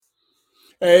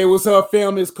Hey, what's up,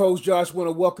 family? It's Coach Josh. I want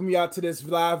to welcome you out to this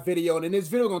live video. And in this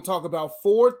video, we're going to talk about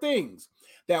 4 things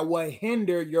that will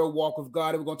hinder your walk with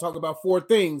God. And we're going to talk about 4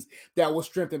 things that will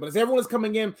strengthen. But as everyone is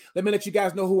coming in, let me let you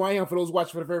guys know who I am. For those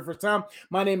watching for the very first time,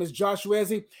 my name is Joshua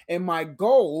Ezzy, and my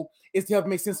goal is to help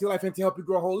make sense of your life and to help you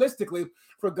grow holistically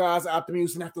for God's optimum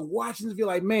use. And after watching this, if you're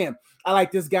like, man, I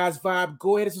like this guy's vibe,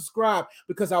 go ahead and subscribe,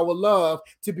 because I would love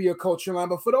to be a coach in line.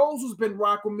 But for those who's been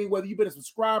rocking with me, whether you've been a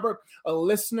subscriber, a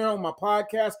listener on my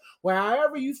podcast, well,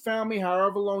 however you found me,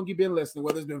 however long you've been listening,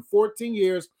 whether it's been 14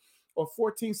 years or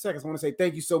 14 seconds, I want to say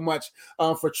thank you so much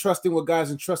for trusting what God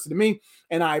has entrusted to me.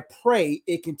 And I pray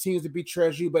it continues to be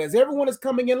treasured you. But as everyone is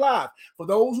coming in live, for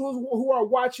those who are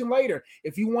watching later,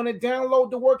 if you want to download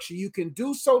the worksheet, you can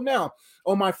do so now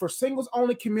on my For Singles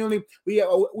Only community. We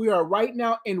are right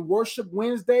now in Worship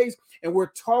Wednesdays, and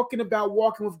we're talking about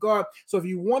walking with God. So if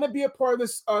you want to be a part of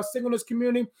this singleness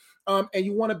community, and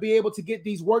you want to be able to get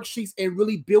these worksheets and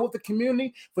really build with the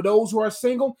community, for those who are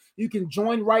single, you can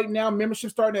join right now. Membership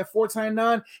starting at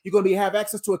 $14.99. You're going to have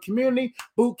access to a community,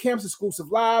 boot camps,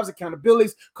 exclusive lives,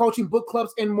 accountabilities, coaching, book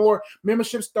clubs, and more.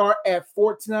 Membership start at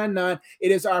 $14.99.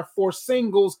 It is our For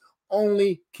Singles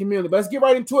Only community. But let's get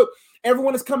right into it.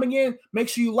 Everyone is coming in. Make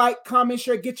sure you like, comment,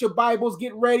 share, get your Bibles,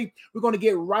 get ready. We're going to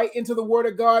get right into the Word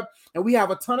of God, and we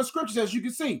have a ton of scriptures, as you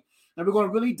can see. And we're going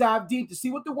to really dive deep to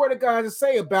see what the Word of God has to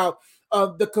say about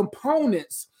the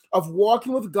components of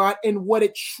walking with God and what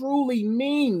it truly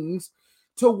means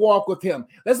to walk with Him.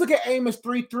 Let's look at Amos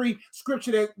 3:3,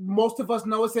 scripture that most of us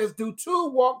know. It says, "Do two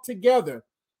walk together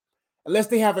unless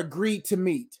they have agreed to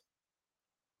meet?"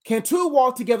 Can two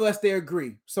walk together unless they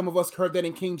agree? Some of us heard that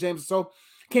in King James. So,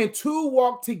 can two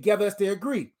walk together unless they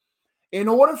agree? In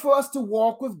order for us to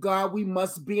walk with God, we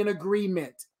must be in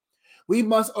agreement. We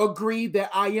must agree that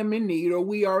I am in need, or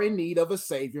we are in need of a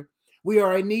Savior. We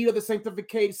are in need of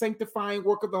the sanctifying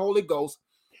work of the Holy Ghost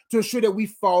to ensure that we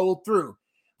follow through.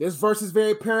 This verse is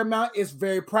very paramount. It's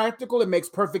very practical. It makes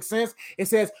perfect sense. It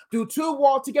says, "Do two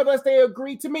walk together as they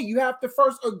agree to meet?" You have to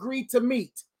first agree to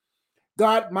meet.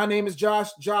 God, my name is Josh.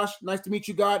 Josh, nice to meet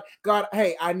you, God. God,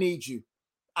 hey, I need you.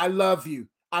 I love you.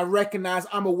 I recognize,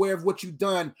 I'm aware of what you've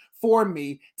done for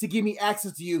me to give me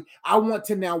access to you. I want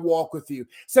to now walk with you.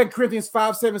 2 Corinthians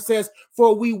 5:7 says,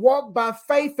 "For we walk by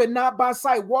faith and not by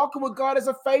sight." Walking with God is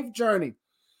a faith journey.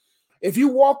 If you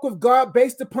walk with God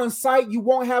based upon sight, you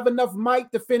won't have enough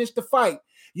might to finish the fight.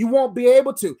 You won't be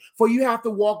able to, for you have to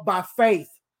walk by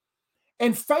faith.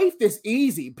 And faith is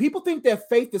easy. People think that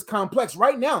faith is complex.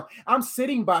 Right now, I'm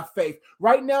sitting by faith.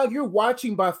 Right now, you're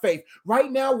watching by faith. Right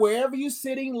now, wherever you're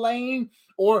sitting, laying,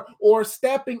 or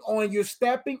stepping on, you're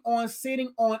stepping on,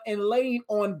 sitting on, and laying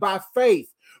on by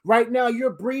faith. Right now,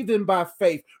 you're breathing by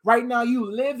faith. Right now, you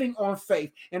living on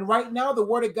faith. And right now, the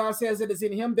Word of God says it is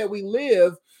in Him that we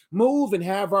live, move, and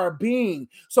have our being.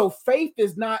 So faith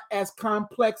is not as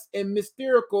complex and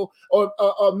mystical or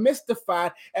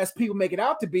mystified as people make it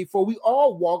out to be, for we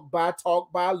all walk by,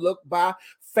 talk by, look by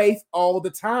faith all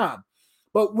the time.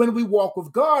 But when we walk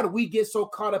with God, we get so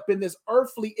caught up in this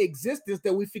earthly existence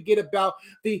that we forget about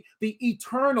the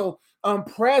eternal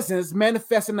presence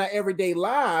manifesting in our everyday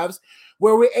lives,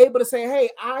 where we're able to say, hey,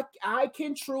 I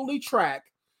can truly track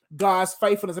God's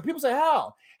faithfulness. And people say,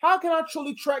 how? How can I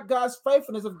truly track God's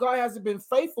faithfulness if God hasn't been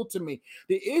faithful to me?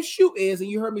 The issue is, and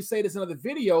you heard me say this in other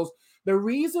videos, the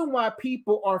reason why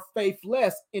people are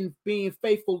faithless in being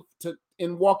faithful to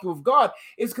in walking with God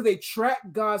is because they track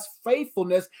God's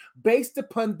faithfulness based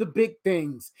upon the big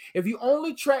things. If you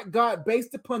only track God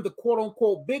based upon the quote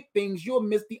unquote big things, you'll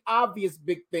miss the obvious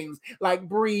big things like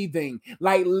breathing,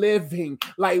 like living,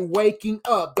 like waking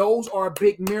up. Those are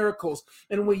big miracles.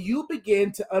 And when you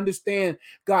begin to understand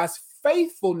God's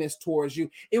faithfulness towards you,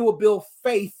 it will build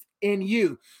faith in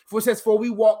you. For it says, "For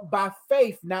we walk by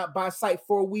faith, not by sight."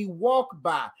 For we walk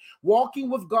by. Walking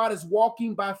with God is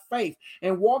walking by faith.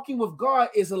 And walking with God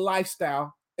is a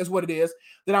lifestyle, is what it is.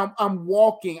 That I'm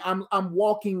walking, I'm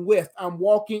walking with, I'm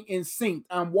walking in sync,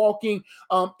 I'm walking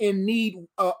in need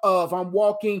of, I'm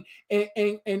walking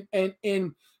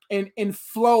in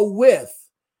flow with,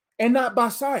 and not by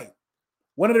sight.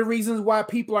 One of the reasons why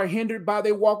people are hindered by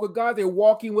their walk with God, they're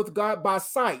walking with God by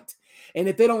sight. And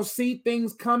if they don't see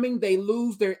things coming, they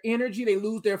lose their energy, they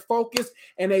lose their focus,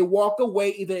 and they walk away.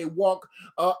 Either they walk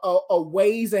a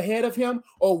ways ahead of Him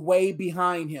or way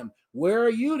behind Him. Where are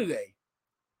you today?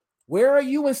 Where are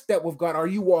you in step with God? Are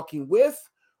you walking with,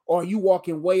 or are you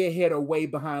walking way ahead or way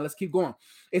behind? Let's keep going.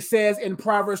 It says in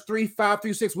Proverbs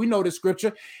 3:5-6, we know the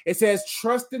scripture. It says,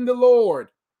 "Trust in the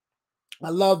Lord." I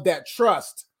love that.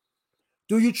 Trust.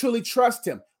 Do you truly trust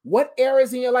Him? What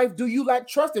areas in your life do you lack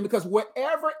trust in? Because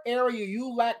whatever area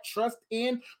you lack trust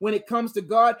in when it comes to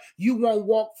God, you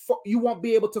won't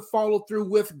be able to follow through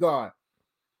with God.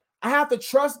 I have to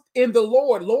trust in the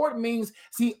Lord. Lord means,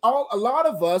 see, a lot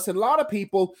of us and a lot of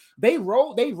people, they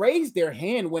raised their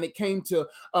hand when it came to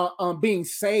being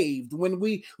saved. When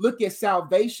we look at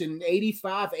salvation,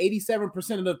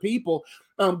 87% of the people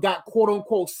got quote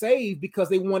unquote saved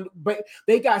because but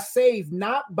they got saved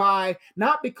not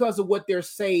because of what they're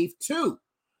saved to,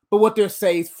 but what they're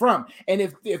saved from. And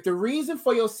if the reason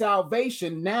for your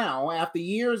salvation now, after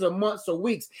years or months or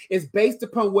weeks, is based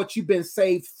upon what you've been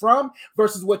saved from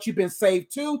versus what you've been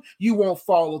saved to, you won't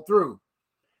follow through.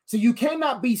 So you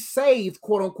cannot be saved,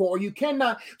 quote unquote, or you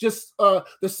cannot just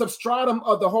the substratum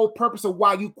of the whole purpose of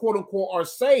why you, quote unquote, are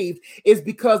saved is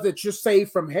because that you're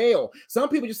saved from hell. Some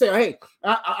people just say, hey,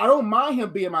 I don't mind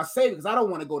him being my savior because I don't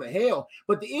want to go to hell.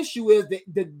 But the issue is that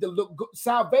the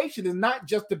salvation is not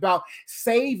just about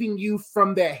saving you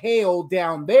from the hell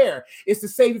down there. It's to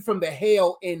save you from the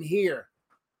hell in here.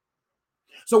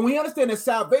 So when you understand that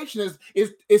salvation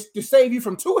is to save you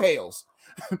from two hells.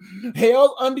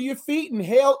 Hell under your feet and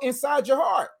hell inside your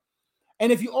heart.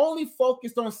 And if you only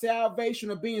focused on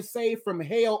salvation or being saved from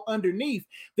hell underneath,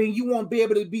 then you won't be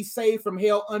able to be saved from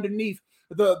hell underneath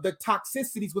the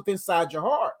toxicities within inside your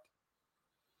heart.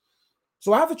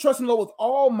 So I have to trust in the Lord with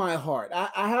all my heart.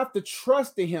 I have to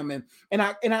trust in him, and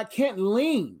I can't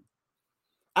lean.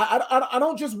 I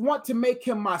don't just want to make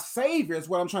him my savior, is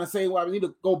what I'm trying to say. Well, I need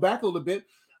to go back a little bit.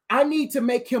 I need to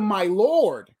make him my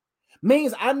Lord.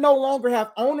 Means I no longer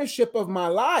have ownership of my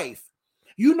life.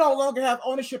 You no longer have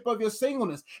ownership of your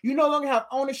singleness. You no longer have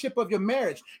ownership of your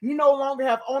marriage. You no longer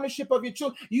have ownership of your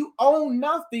children. You own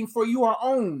nothing, for you are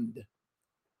owned.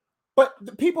 But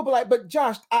the people be like, but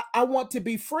Josh, I want to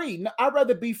be free. No, I'd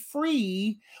rather be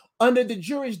free under the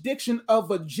jurisdiction of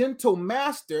a gentle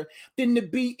master than to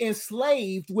be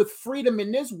enslaved with freedom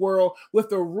in this world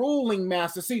with a ruling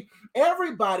master. See,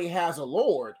 everybody has a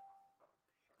Lord.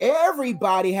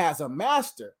 Everybody has a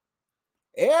master.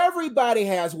 Everybody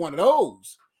has one of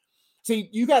those. See,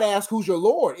 you got to ask, who's your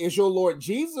Lord? Is your Lord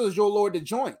Jesus or is your Lord the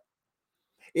joint?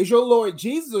 Is your Lord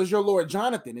Jesus or is your Lord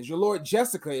Jonathan? Is your Lord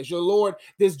Jessica? Is your Lord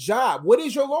this job? What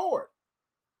is your Lord?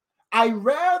 I'd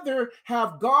rather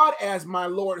have God as my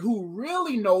Lord, who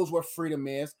really knows what freedom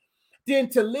is, than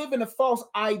to live in a false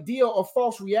ideal or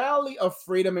false reality of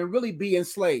freedom and really be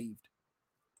enslaved.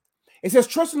 It says,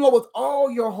 trust in the Lord with all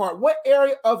your heart. What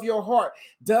area of your heart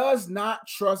does not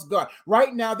trust God?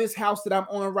 Right now, this house that I'm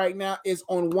on right now is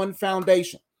on one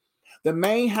foundation. The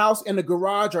main house and the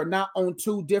garage are not on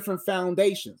two different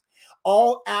foundations.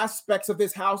 All aspects of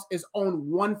this house is on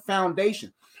one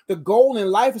foundation. The goal in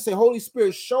life is say, Holy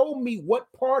Spirit, show me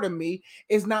what part of me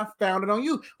is not founded on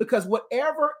you. Because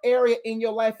whatever area in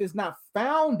your life is not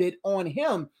founded on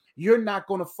him, you're not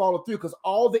going to follow through, because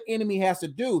all the enemy has to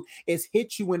do is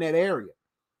hit you in that area.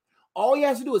 All he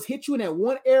has to do is hit you in that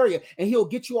one area and he'll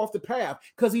get you off the path,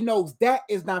 because he knows that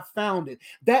is not founded.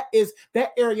 That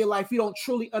area of your life. You don't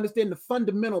truly understand the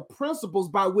fundamental principles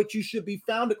by which you should be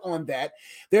founded on that.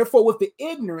 Therefore, with the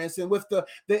ignorance and with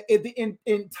the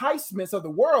enticements of the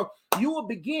world,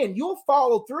 you'll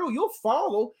follow through. You'll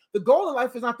follow. The goal in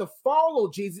life is not to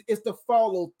follow Jesus, it's to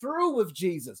follow through with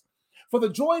Jesus. For the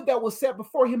joy that was set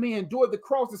before him, he endured the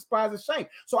cross, despised the shame.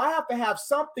 So I have to have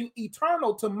something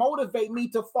eternal to motivate me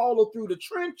to follow through the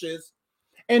trenches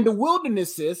and the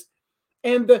wildernesses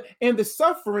and the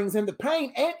sufferings and the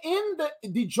pain and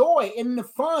in the joy and the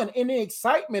fun and the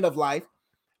excitement of life,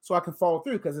 so I can follow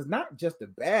through. Because it's not just the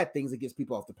bad things that gets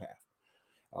people off the path.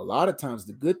 A lot of times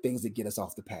the good things that get us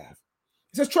off the path.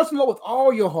 It says, trust in the Lord with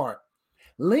all your heart.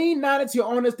 Lean not into your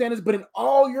own understandings, but in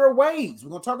all your ways. We're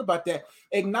going to talk about that.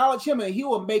 Acknowledge him and he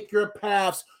will make your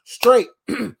paths straight.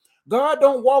 God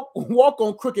don't walk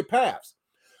on crooked paths.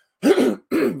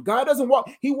 God doesn't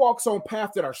walk. He walks on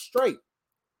paths that are straight.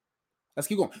 Let's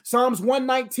keep going. Psalms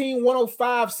 119,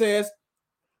 105 says,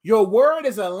 your word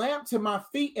is a lamp to my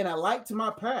feet and a light to my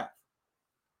path.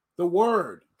 The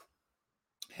word.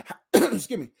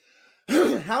 Excuse me.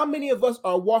 How many of us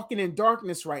are walking in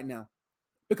darkness right now?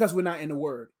 Because we're not in the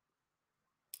word.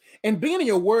 And being in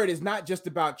your word is not just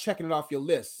about checking it off your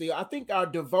list. See, I think our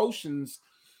devotions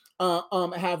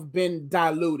have been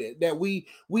diluted. That we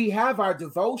have our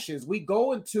devotions. We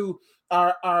go into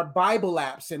our Bible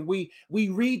apps and we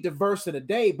read the verse of the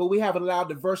day, but we haven't allowed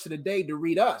the verse of the day to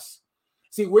read us.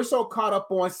 See, we're so caught up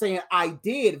on saying I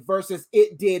did versus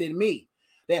it did in me.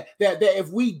 That if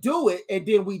we do it and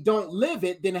then we don't live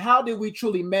it, then how did we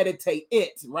truly meditate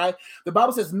it, right? The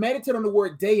Bible says meditate on the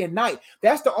word day and night.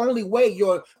 That's the only way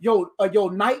your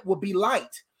night will be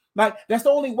light. Like, that's the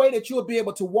only way that you'll be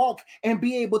able to walk and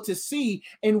be able to see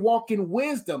and walk in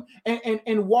wisdom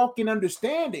and walk in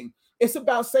understanding. It's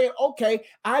about saying, okay,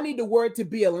 I need the word to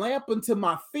be a lamp unto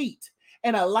my feet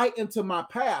and a light into my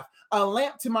path, a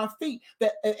lamp to my feet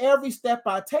that every step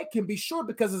I take can be sure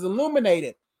because it's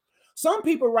illuminated. Some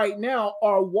people right now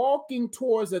are walking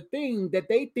towards a thing that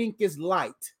they think is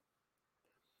light.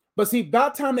 But see, by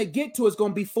the time they get to it, it's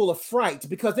going to be full of fright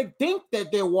because they think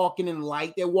that they're walking in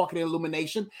light, they're walking in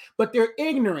illumination, but they're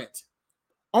ignorant.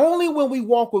 Only when we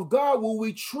walk with God will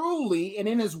we truly, and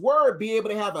in his word, be able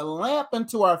to have a lamp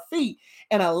unto our feet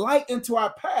and a light into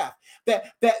our path.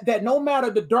 That no matter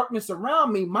the darkness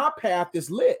around me, my path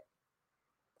is lit.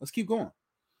 Let's keep going.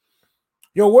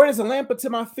 Your word is a lamp unto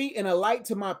my feet and a light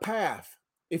to my path.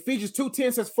 Ephesians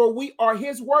 2:10 says, for we are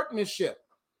his workmanship.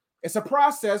 It's a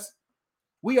process.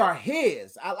 We are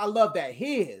his. I love that,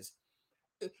 his.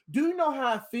 Do you know how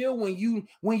I feel when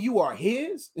you are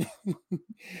his?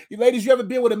 You ladies, you ever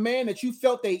been with a man that you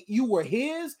felt that you were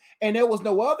his and there was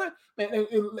no other?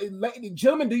 And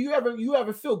gentlemen, do you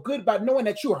ever feel good about knowing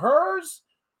that you're hers?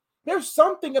 There's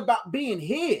something about being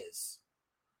his.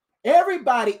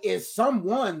 Everybody is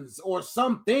someone's or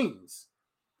some things,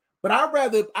 but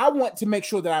I want to make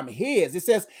sure that I'm his. It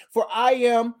says,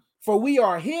 for we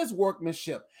are his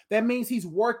workmanship. That means he's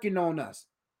working on us.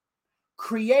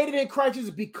 Created in Christ Jesus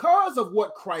because of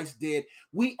what Christ did,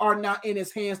 we are not in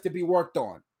his hands to be worked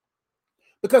on.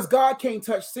 Because God can't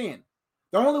touch sin.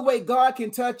 The only way God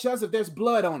can touch us if there's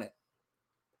blood on it.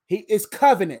 He is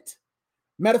covenant.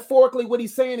 Metaphorically, what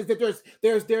he's saying is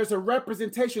that there's a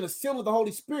representation, a seal of the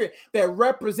Holy Spirit that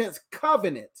represents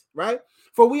covenant, right?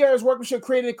 For we are his workmanship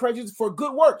created in Christ Jesus for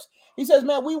good works. He says,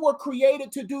 man, we were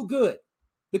created to do good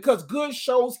because good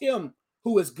shows him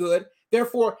who is good,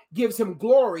 therefore gives him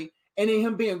glory, and in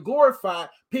him being glorified,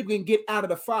 people can get out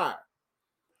of the fire,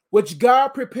 which God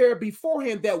prepared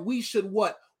beforehand that we should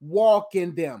what? Walk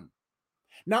in them.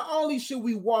 Not only should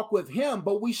we walk with him,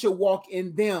 but we should walk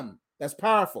in them. That's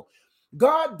powerful.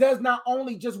 God does not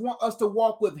only just want us to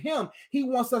walk with him, he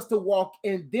wants us to walk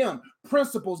in them.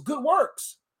 Principles, good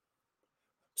works.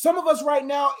 Some of us right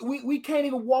now, we can't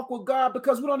even walk with God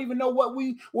because we don't even know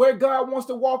where God wants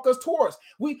to walk us towards.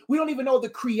 We don't even know the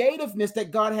creativeness that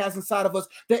God has inside of us,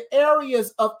 the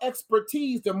areas of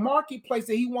expertise, the marketplace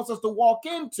that he wants us to walk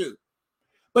into.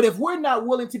 But if we're not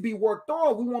willing to be worked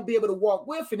on, we won't be able to walk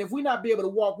with. And if we're not able to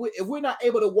walk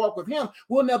with him,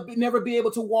 we'll never be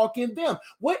able to walk in them.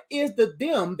 What is the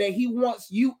them that he wants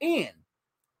you in,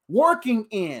 working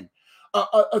in,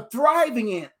 thriving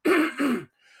in?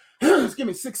 Excuse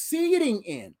me, succeeding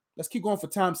in. Let's keep going for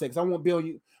time's sake. I won't be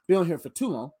on here for too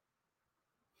long.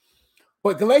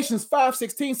 But Galatians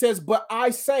 5:16 says, but I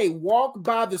say, walk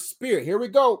by the Spirit. Here we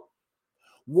go.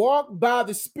 Walk by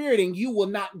the Spirit, and you will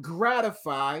not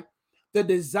gratify the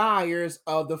desires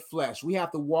of the flesh. We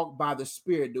have to walk by the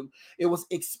Spirit, dude. It was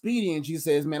expedient. Jesus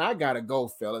says, man, I gotta go,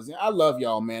 fellas. I love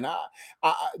y'all, man.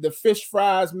 The fish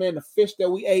fries, man, the fish that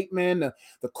we ate, man,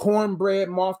 the cornbread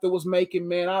Martha was making,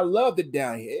 man, I loved it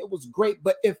down here. It was great.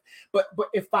 But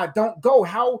if I don't go,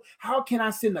 how can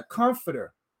I send a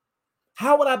comforter?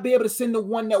 How would I be able to send the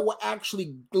one that will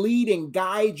actually lead and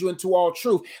guide you into all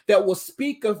truth, that will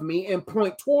speak of me and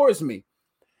point towards me,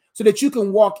 so that you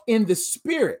can walk in the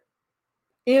Spirit?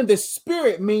 In the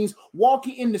Spirit means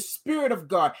walking in the Spirit of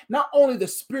God. Not only the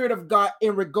Spirit of God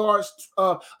in regards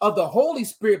to, of the Holy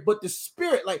Spirit, but the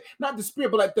Spirit, like not the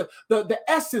Spirit, but like the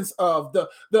essence of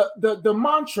the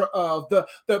mantra of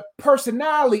the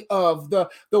personality of the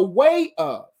way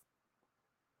of.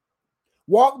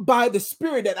 Walk by the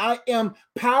Spirit, that I am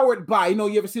powered by. You know,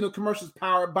 you ever seen the commercials,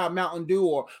 powered by Mountain Dew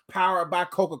or powered by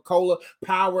Coca-Cola,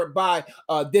 powered by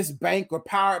this bank or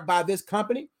powered by this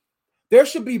company? There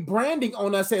should be branding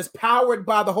on us as powered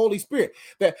by the Holy Spirit,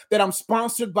 that I'm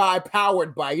sponsored by,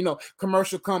 powered by. You know,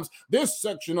 commercial comes, this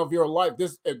section of your life,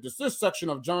 this section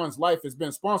of John's life has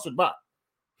been sponsored by.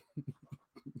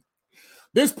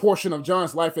 This portion of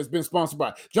John's life has been sponsored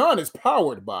by. John is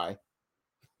powered by.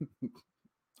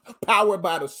 Powered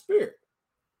by the Spirit,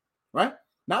 right?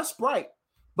 Not Sprite,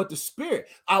 but the Spirit.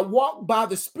 I walk by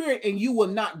the Spirit, and you will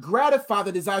not gratify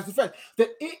the desires of the flesh. That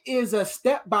it is a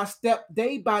step-by-step,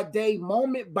 day-by-day,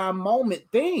 moment-by-moment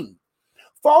thing.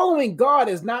 Following God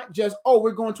is not just, oh,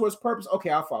 we're going towards purpose.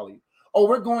 Okay, I'll follow you. Oh,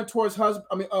 we're going towards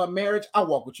marriage. I'll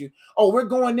walk with you. Oh, we're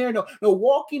going there. No,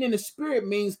 walking in the Spirit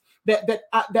means that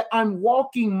I'm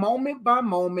walking moment by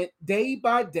moment, day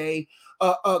by day,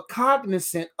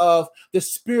 cognizant of the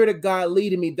Spirit of God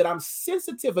leading me, that I'm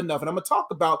sensitive enough. And I'm going to talk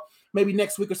about maybe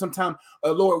next week or sometime,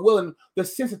 Lord willing, the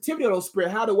sensitivity of the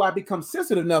Spirit. How do I become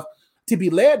sensitive enough to be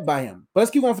led by him? But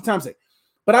let's keep on for time's sake.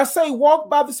 But I say, walk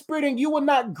by the Spirit, and you will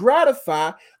not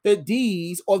gratify the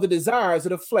deeds or the desires of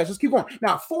the flesh. Let's keep going.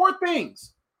 Now, 4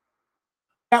 things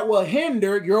that will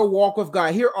hinder your walk with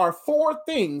God. Here are 4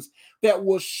 things that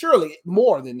will surely,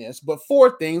 more than this, but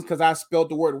 4 things, because I spelled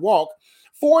the word walk,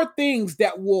 4 things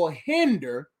that will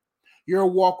hinder your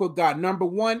walk with God. Number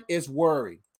 1 is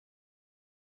worry.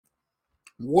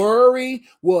 Worry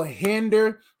will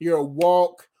hinder your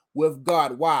walk with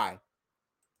God. Why?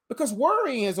 Because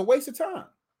worrying is a waste of time.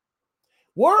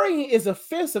 Worrying is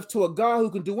offensive to a God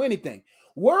who can do anything.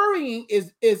 Worrying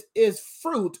is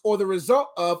fruit or the result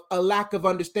of a lack of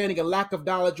understanding, a lack of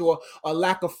knowledge, or a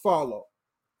lack of follow,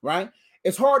 right?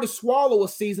 It's hard to swallow a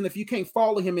season if you can't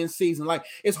follow him in season. Like,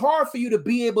 it's hard for you to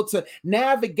be able to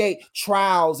navigate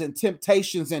trials and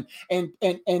temptations and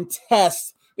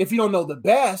tests if you don't know the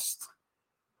best.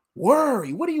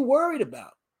 Worry. What are you worried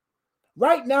about?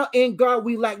 Right now in God,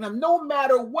 we lack nothing. No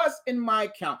matter what's in my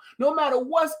account, no matter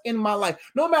what's in my life,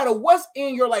 no matter what's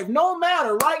in your life, no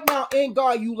matter right now in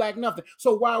God, you lack nothing.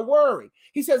 So why worry?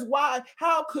 He says, why?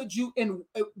 How could you,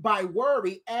 by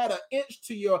worry, add an inch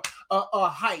to your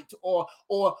height or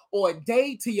a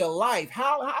day to your life?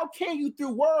 How can you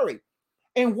through worry?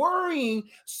 And worrying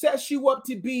sets you up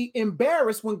to be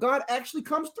embarrassed when God actually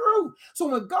comes through. So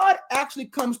when God actually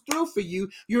comes through for you,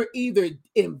 you're either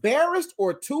embarrassed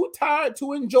or too tired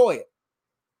to enjoy it.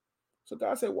 So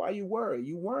God said, why you worry?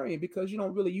 You worrying because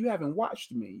you haven't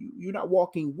watched me. You're not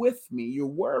walking with me. You're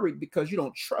worried because you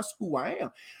don't trust who I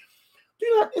am.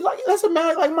 Let's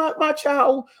imagine like my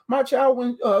child when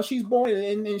she's born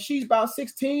and she's about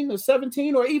 16 or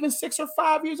 17 or even 6 or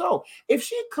 5 years old. If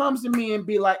she comes to me and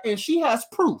be like, and she has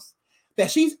proof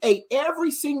that she's ate every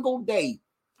single day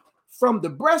from the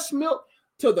breast milk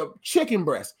to the chicken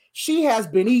breast, she has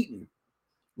been eating,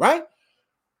 right?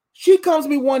 She comes to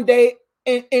me one day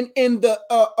in the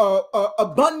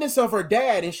abundance of her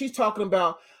dad, and she's talking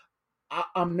about,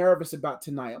 I'm nervous about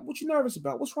tonight. What you nervous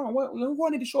about? What's wrong? What I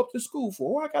need to show up to school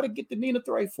for? What I got to get the Nina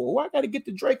Threy for? What I got to get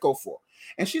the Draco for?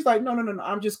 And she's like, no.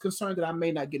 I'm just concerned that I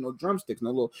may not get no drumsticks,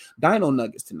 no little dino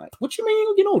nuggets tonight. What you mean you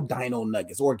don't get no dino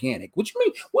nuggets, organic? What you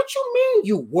mean? What you mean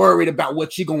you worried about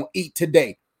what you going to eat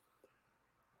today?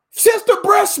 Since the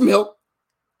breast milk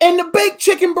and the baked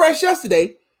chicken breast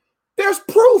yesterday, there's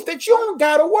proof that you don't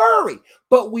got to worry.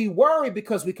 But we worry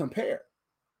because we compare.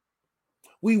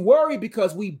 We worry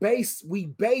because we base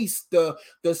the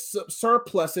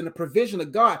surplus and the provision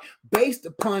of God based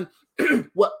upon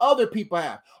what other people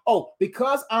have. Oh,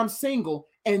 because I'm single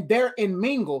and they're in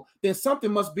mingle, then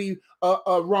something must be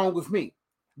wrong with me.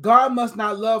 God must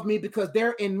not love me because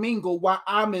they're in mingle while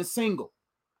I'm in single.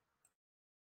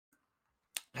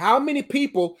 How many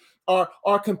people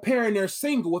are comparing their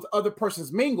single with other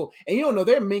person's mingle, and you don't know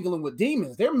they're mingling with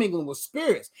demons, they're mingling with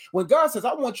spirits. When God says,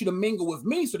 I want you to mingle with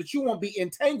me so that you won't be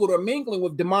entangled or mingling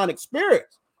with demonic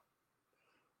spirits.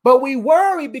 But we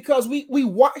worry because we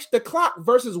watch the clock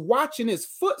versus watching his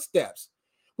footsteps.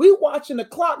 We watching the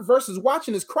clock versus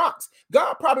watching his Crocs.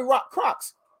 God probably rocked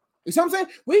Crocs. You see what I'm saying?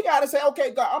 We got to say,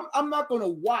 okay, God, I'm not going to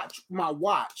watch my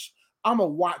watch. I'm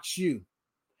going to watch you.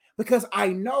 Because I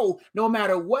know no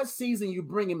matter what season you're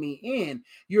bringing me in,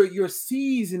 you're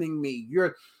seasoning me,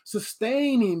 you're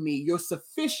sustaining me, your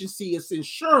sufficiency is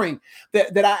ensuring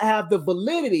that I have the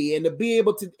validity and to be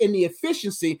able to, and the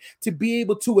efficiency to be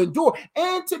able to endure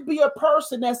and to be a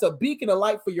person that's a beacon of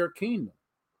light for your kingdom.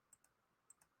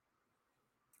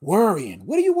 Worrying.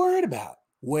 What are you worried about?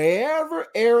 Wherever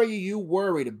area you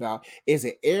worried about is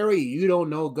an area you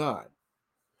don't know God.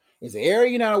 It's an area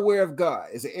you're not aware of God.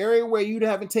 It's an area where you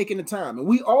haven't taken the time. And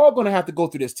we all going to have to go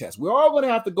through this test. We're all going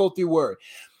to have to go through worry.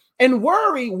 And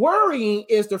worrying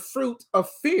is the fruit of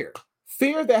fear.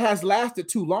 Fear that has lasted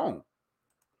too long.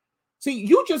 See,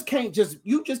 you just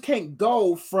can't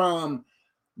go from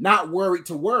not worried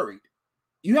to worried.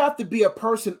 You have to be a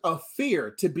person of fear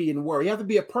to be in worry. You have to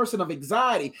be a person of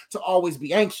anxiety to always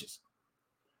be anxious.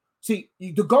 See,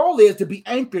 the goal is to be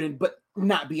anchored, but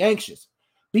not be anxious.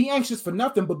 Be anxious for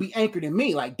nothing, but be anchored in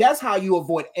me. Like, that's how you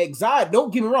avoid anxiety.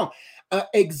 Don't get me wrong.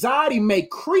 Anxiety may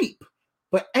creep,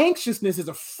 but anxiousness is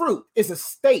a fruit. It's a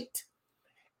state.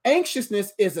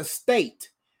 Anxiousness is a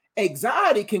state.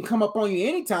 Anxiety can come up on you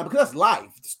anytime because that's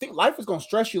life. Life is going to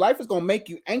stress you. Life is going to make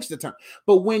you anxious at times.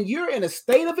 But when you're in a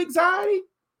state of anxiety,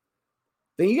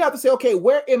 then you have to say, okay,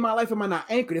 where in my life am I not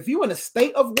anchored? If you're in a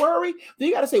state of worry, then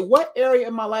you got to say, what area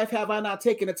in my life have I not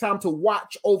taken the time to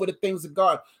watch over the things of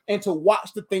God and to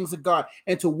watch the things of God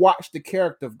and to watch the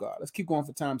character of God? Let's keep going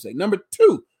for time's sake. Number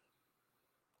 2,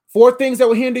 4 things that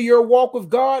will hinder your walk with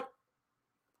God.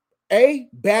 A,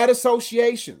 bad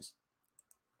associations.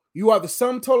 You are the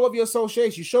sum total of your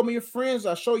associations. You show me your friends,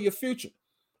 I show you your future.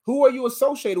 Who are you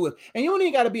associated with? And you don't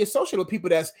even got to be associated with people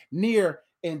that's near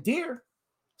and dear.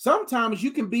 Sometimes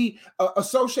you can be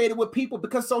associated with people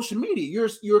because social media,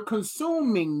 you're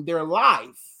consuming their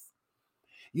life.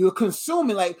 You're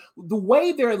consuming like the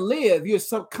way they live. You're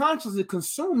subconsciously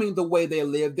consuming the way they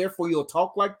live. Therefore, you'll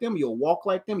talk like them, you'll walk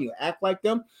like them, you'll act like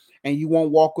them, and you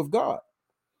won't walk with God.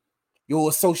 Your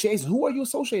association. Who are you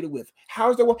associated with?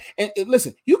 How's their walk? And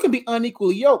listen, you can be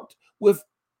unequally yoked with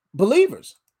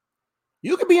believers.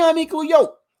 You can be unequally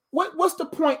yoked. What's the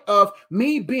point of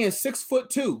me being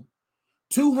 6'2",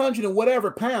 200 and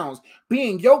whatever pounds,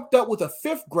 being yoked up with a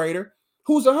fifth grader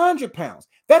who's 100 pounds?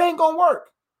 That ain't gonna work.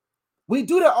 We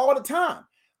do that all the time.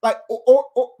 Like,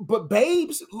 but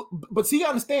babes, but see, you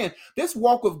understand, this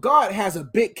walk with God has a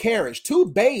big carriage. Two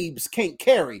babes can't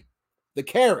carry the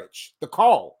carriage, the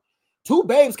call. Two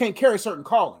babes can't carry certain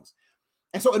callings.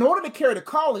 And so in order to carry the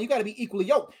calling, you got to be equally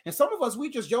yoked. And some of us, we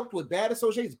just yoked with bad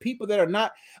associations, people that are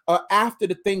not after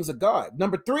the things of God.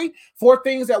 Number 3, 4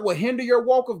 things that will hinder your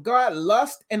walk of God: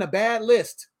 lust and a bad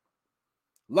list.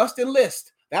 Lust and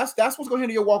list. That's what's going to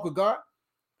hinder your walk with God.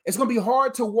 It's going to be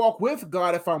hard to walk with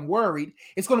God if I'm worried.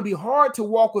 It's going to be hard to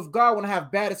walk with God when I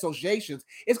have bad associations.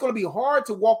 It's going to be hard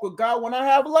to walk with God when I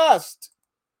have lust.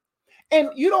 And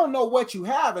you don't know what you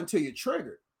have until you're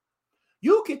triggered.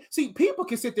 You can see, people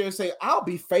can sit there and say, I'll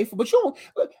be faithful, but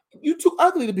you too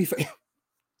ugly to be faithful.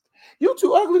 You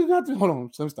too ugly to not to. Hold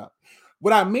on, let me stop.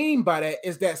 What I mean by that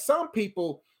is that some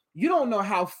people, you don't know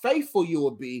how faithful you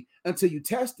will be until you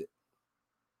test it.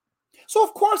 So,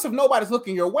 of course, if nobody's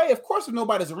looking your way, of course, if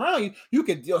nobody's around you, you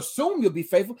can assume you'll be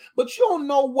faithful, but you don't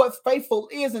know what faithful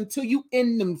is until you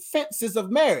in them fences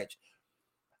of marriage.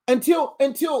 Until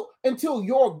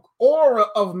your aura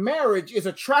of marriage is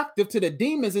attractive to the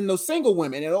demons in those single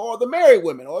women or the married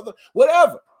women or the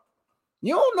whatever.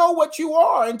 You don't know what you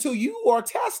are until you are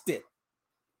tested.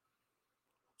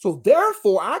 So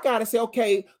therefore, I got to say,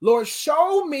 okay, Lord,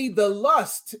 show me the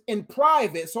lust in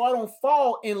private so I don't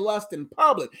fall in lust in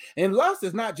public. And lust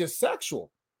is not just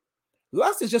sexual.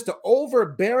 Lust is just an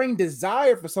overbearing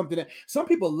desire for something. That some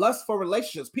people lust for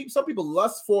relationships. Some people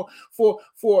lust for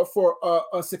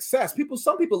success.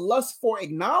 Some people lust for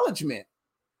acknowledgement.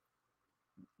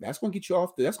 That's going to get you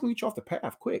off. That's going to get you off the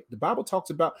path quick. The Bible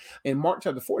talks about in Mark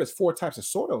chapter 4. There's 4 types of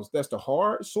soils. That's the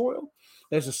hard soil.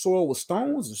 There's a soil with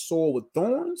stones. There's a soil with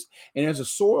thorns, and there's a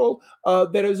soil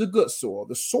that is a good soil.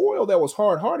 The soil that was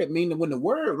hard-hearted, meaning when the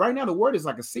word right now, the word is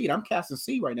like a seed. I'm casting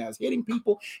seed right now. It's hitting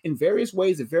people in various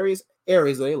ways, in various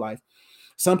areas of their life.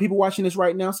 Some people watching this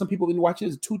right now. Some people have been watching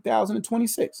this in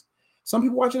 2026. Some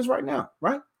people watching this right now,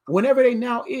 right? Whenever they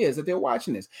now is that they're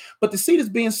watching this. But the seed is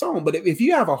being sown. But if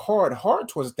you have a hard heart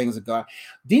towards the things of God,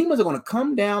 demons are going to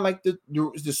come down like the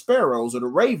sparrows or the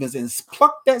ravens and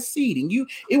pluck that seed, and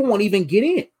it won't even get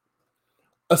in.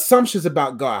 Assumptions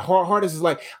about God. Heart is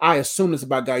like, I assume this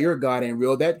about God. Your God ain't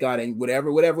real. That God ain't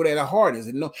whatever that heart is.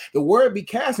 And no, the word be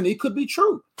casting. It could be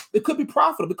true. It could be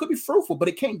profitable. It could be fruitful, but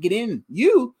it can't get in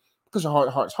you because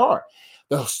your heart's hard.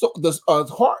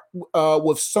 The heart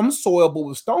with some soil, but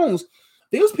with stones,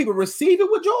 these people receive it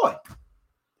with joy.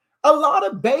 A lot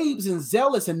of babes and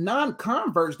zealots and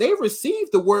non-converts, they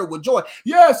receive the word with joy.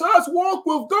 Yes, let's walk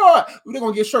with God. They're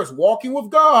going to get shirts, walking with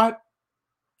God.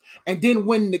 And then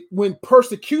when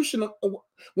persecution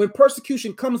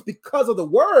comes because of the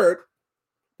word,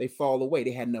 they fall away.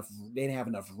 They didn't have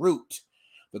enough root.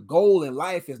 The goal in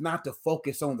life is not to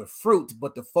focus on the fruit,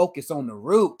 but to focus on the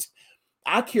root.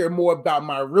 I care more about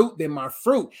my root than my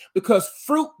fruit, because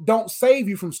fruit don't save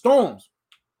you from storms.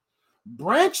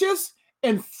 Branches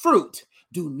and fruit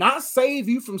do not save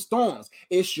you from storms.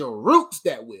 It's your roots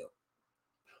that will.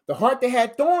 The heart that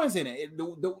had thorns in it,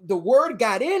 the word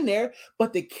got in there,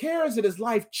 but the cares of his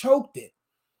life choked it.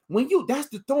 That's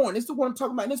the thorn. This is what I'm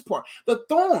talking about in this part. The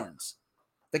thorns,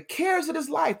 the cares of his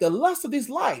life, the lust of his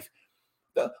life,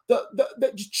 the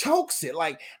chokes it.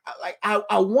 Like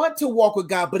I want to walk with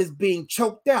God, but it's being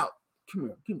choked out. Come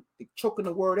here, choking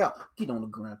the word out. Get on the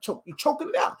ground. You're choking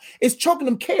it out. It's choking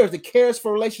them cares. The cares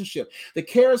for relationship. The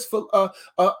cares for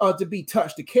to be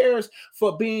touched. The cares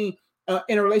for being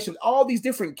in a relationship. All these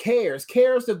different cares.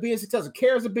 Cares of being successful.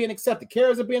 Cares of being accepted.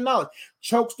 Cares of being knowledge.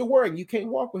 Chokes the word. You can't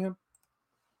walk with him.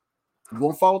 You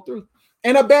won't follow through.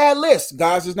 And a bad list.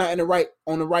 God's just not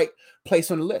on the right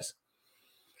place on the list.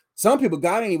 Some people,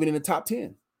 God ain't even in the top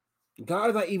 10.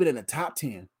 God is not even in the top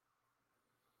 10.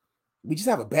 We just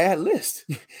have a bad list.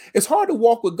 It's hard to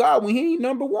walk with God when he ain't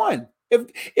number 1.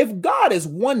 If God is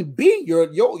 1B,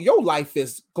 your life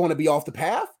is going to be off the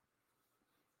path.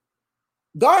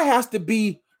 God has to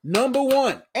be number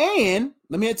 1. And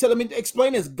let me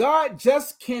explain this. God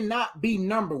just cannot be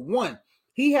number 1.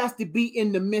 He has to be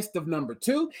in the midst of number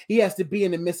 2. He has to be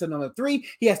in the midst of number 3.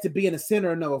 He has to be in the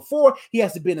center of number 4. He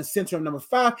has to be in the center of number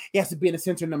 5. He has to be in the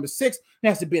center of number 6. He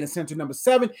has to be in the center of number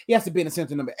 7. He has to be in the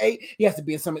center of number 8. He has to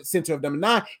be in the center of number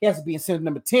 9. He has to be in center of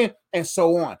number 10, and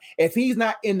so on. If he's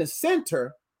not in the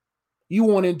center, you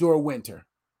won't endure winter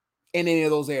in any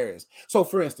of those areas. So,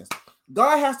 for instance,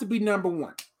 God has to be number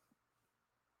 1.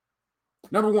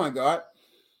 Number 1, God.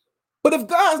 But if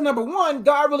God's number 1,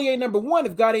 God really ain't number 1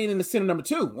 if God ain't in the center number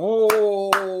 2.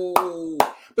 Oh,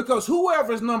 because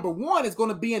whoever's number 1 is going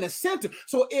to be in the center.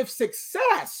 So if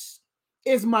success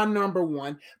is my number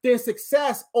 1, then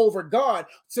success over God,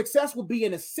 success will be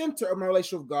in the center of my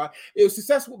relationship with God. If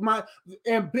success with my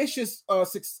ambitious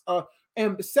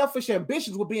and selfish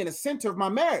ambitions will be in the center of my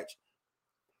marriage.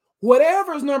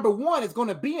 Whatever's number 1 is going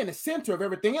to be in the center of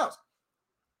everything else.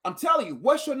 I'm telling you,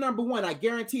 what's your number 1? I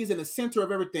guarantee is in the center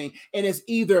of everything, and it's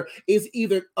either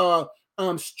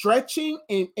stretching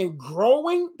and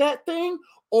growing that thing,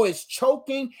 or it's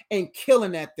choking and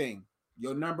killing that thing.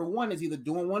 Your number 1 is either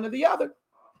doing one or the other.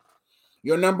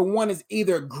 Your number 1 is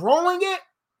either growing it,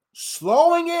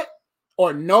 slowing it,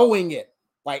 or knowing it,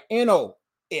 like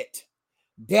it.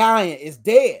 Dying is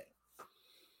dead.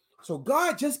 So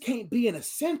God just can't be in the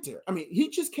center. I mean, he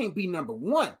just can't be number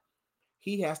 1.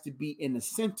 He has to be in the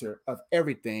center of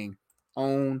everything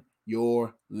on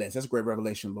your list. That's a great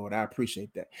revelation, Lord. I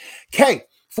appreciate that. Okay,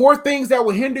 4 things that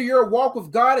will hinder your walk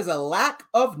with God is a lack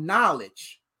of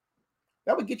knowledge.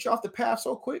 That would get you off the path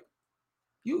so quick.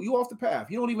 You off the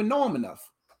path. You don't even know him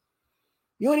enough.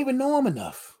 You don't even know him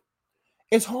enough.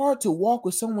 It's hard to walk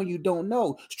with someone you don't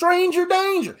know. Stranger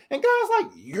danger. And God's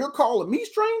like, you're calling me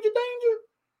stranger danger?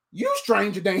 You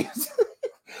stranger danger.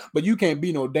 But you can't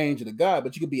be no danger to God,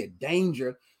 but you can be a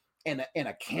danger and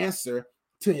a cancer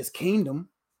to his kingdom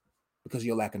because of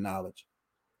your lack of knowledge.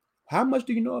 How much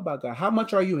do you know about God? How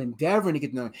much are you endeavoring to get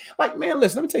to know him? Like, man,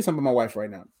 listen, let me tell you something about my wife right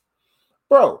now.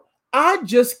 Bro, I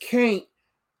just can't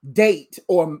date,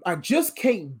 or I just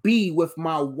can't be with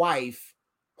my wife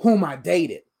whom I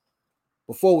dated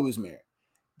before we was married.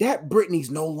 That Brittany's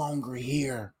no longer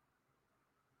here.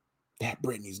 That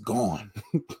Brittany's gone.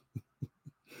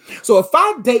 So if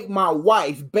I date my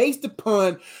wife based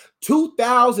upon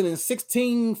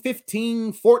 2016,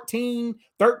 15, 14,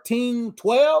 13,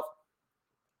 12,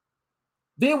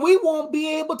 then we won't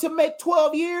be able to make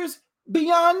 12 years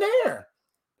beyond there.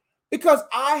 Because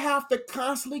I have to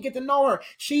constantly get to know her.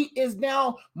 She is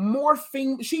now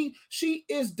morphing. She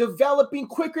is developing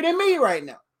quicker than me right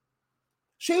now.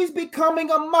 She's becoming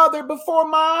a mother before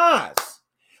my eyes.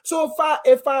 So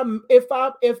if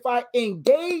I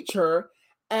engage her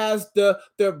as the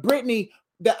Brittany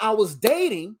that I was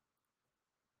dating,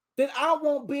 then I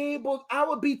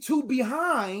would be too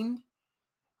behind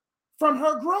from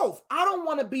her growth. I don't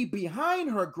want to be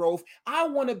behind her growth. I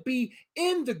want to be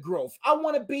in the growth. I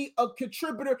want to be a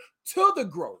contributor to the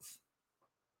growth.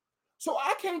 So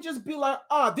I can't just be like,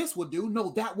 this will do.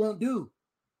 No, that won't do.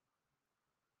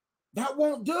 That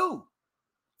won't do.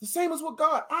 The same as with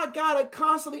God. I got to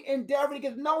constantly endeavor to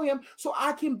get to know him so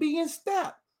I can be in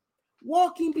step,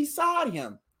 walking beside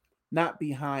him, not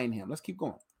behind him. Let's keep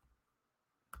going.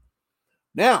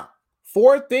 Now,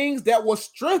 4 things that will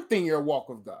strengthen your walk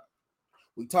with God.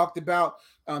 We talked about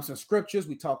some scriptures.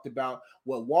 We talked about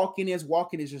what walking is.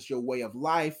 Walking is just your way of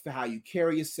life, how you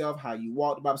carry yourself, how you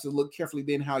walk. The Bible says, look carefully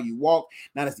then how you walk,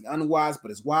 not as the unwise,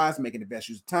 but as wise, making the best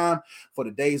use of time, for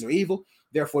the days are evil.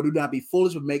 Therefore, do not be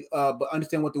foolish, but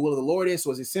understand what the will of the Lord is.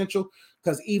 So it's essential,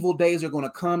 because evil days are going to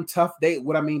come, tough days.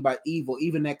 What I mean by evil,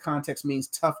 even that context means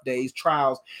tough days,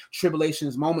 trials,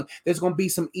 tribulations, moments. There's going to be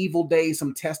some evil days,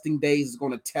 some testing days is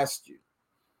going to test you.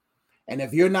 And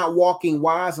if you're not walking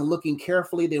wise and looking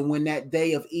carefully, then when that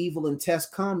day of evil and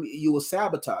test come, you will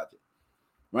sabotage it,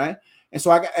 right? And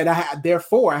so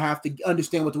therefore I have to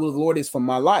understand what the will of the Lord is for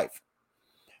my life.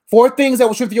 4 things that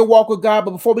will strengthen your walk with God.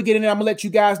 But before we get in there, I'm going to let you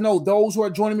guys know, those who are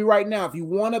joining me right now, if you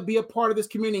want to be a part of this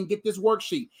community and get this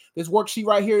worksheet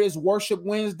right here is Worship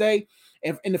Wednesday.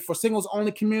 And for singles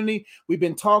only community, we've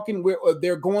been talking.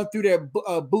 They're going through their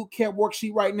boot camp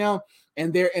worksheet right now,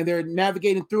 and they're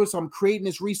navigating through it. So I'm creating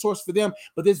this resource for them.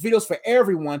 But this video is for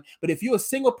everyone. But if you're a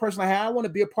single person, like, hey, I want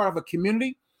to be a part of a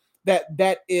community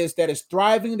that is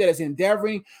thriving, that is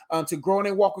endeavoring to grow in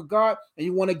their walk with God, and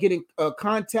you want to get in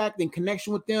contact and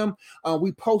connection with them,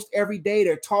 we post every day.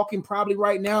 They're talking probably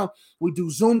right now. We do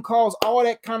Zoom calls, all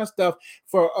that kind of stuff.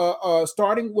 For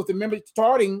starting with the member,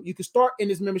 you can start in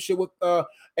this membership with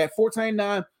at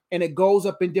 $14.99, and it goes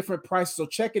up in different prices. So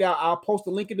check it out. I'll post a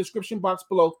link in the description box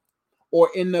below or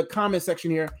in the comment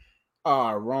section here.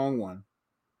 Wrong one.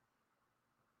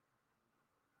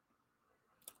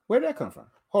 Where did that come from?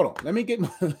 Hold on. Let me get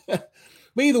my but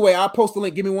either way, I'll post the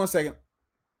link. Give me 1 second.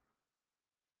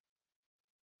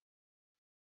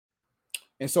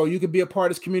 And so you can be a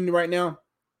part of this community right now.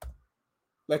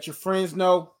 Let your friends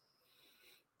know.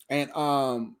 And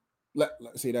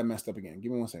let's see, that messed up again.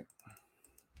 Give me 1 second.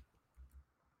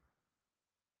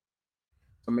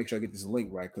 So make sure I get this link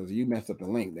right, because you messed up the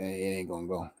link, then it ain't gonna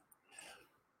go.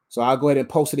 So I'll go ahead and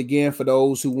post it again for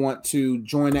those who want to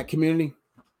join that community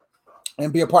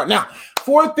and be a part. Now,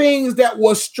 4 things that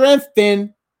will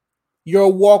strengthen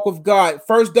your walk with God.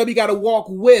 First up, you got to walk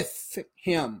with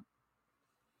him.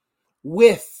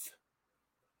 With.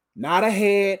 Not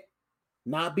ahead,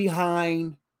 not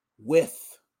behind,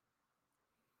 with.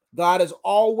 God is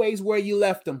always where you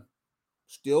left him.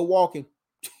 Still walking.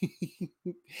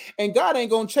 And God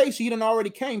ain't going to chase you. He done already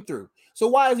came through. So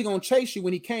why is he going to chase you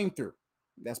when he came through?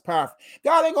 That's powerful.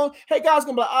 God ain't going to, hey, God's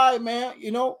going to be like, all right, man,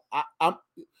 you know,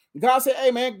 God said,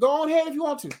 hey, man, go on ahead if you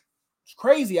want to. It's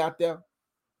crazy out there.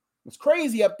 It's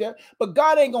crazy up there. But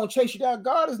God ain't going to chase you down.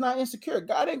 God is not insecure.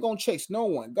 God ain't going to chase no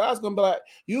one. God's going to be like,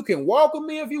 you can walk with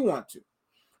me if you want to.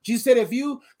 Jesus said, if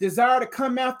you desire to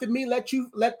come after me,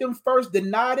 let them first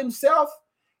deny themselves,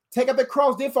 take up the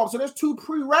cross, then follow. So there's 2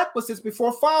 prerequisites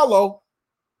before follow,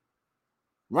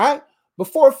 right?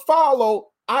 Before follow,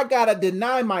 I got to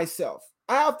deny myself.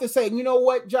 I have to say, you know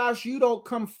what, Josh, you don't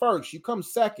come first. You come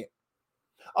second.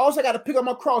 Also, I got to pick up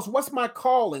my cross. What's my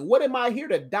calling? What am I here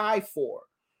to die for?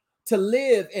 To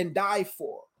live and die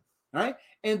for, right?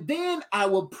 And then I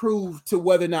will prove to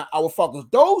whether or not I will follow.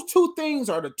 Those 2 things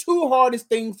are the 2 hardest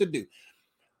things to do.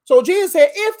 So Jesus said,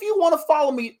 if you want to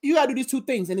follow me, you got to do these 2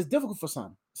 things. And it's difficult for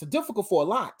some. It's difficult for a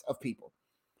lot of people.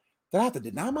 That I have to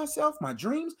deny myself, my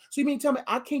dreams. So you mean tell me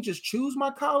I can't just choose my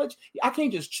college? I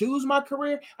can't just choose my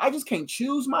career? I just can't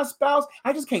choose my spouse?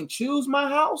 I just can't choose my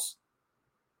house?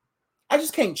 I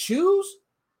just can't choose?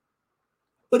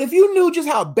 But if you knew just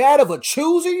how bad of a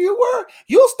chooser you were,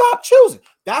 you'll stop choosing.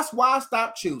 That's why I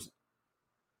stopped choosing.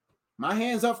 My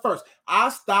hands up first. I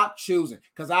stopped choosing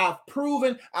because I've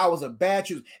proven I was a bad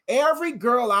chooser. Every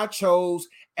girl I chose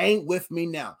ain't with me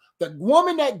now. The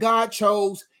woman that God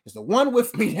chose is the one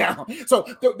with me now. So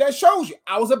that shows you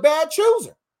I was a bad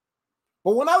chooser.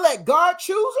 But when I let God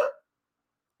choose her,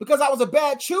 because I was a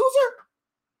bad chooser,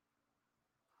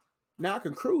 now I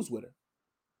can cruise with her.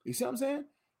 You see what I'm saying?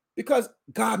 Because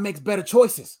God makes better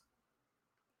choices.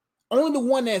 Only the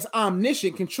one that's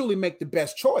omniscient can truly make the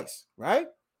best choice, right?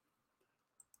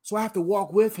 So I have to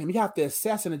walk with him. You have to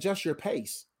assess and adjust your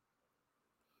pace.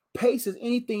 Pace is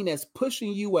anything that's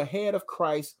pushing you ahead of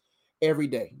Christ every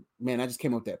day. Man, I just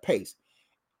came up with that pace.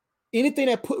 Anything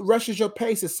that rushes your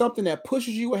pace is something that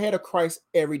pushes you ahead of Christ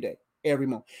every day, every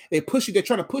moment. They're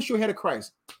trying to push you ahead of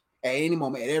Christ at any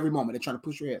moment, at every moment. They're trying to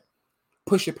push you ahead.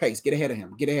 Push your pace. Get ahead of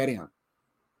him. Get ahead of him.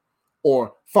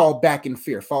 Or fall back in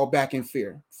fear. Fall back in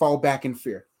fear. Fall back in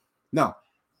fear. No.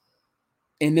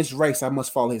 In this race, I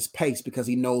must follow his pace because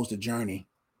he knows the journey.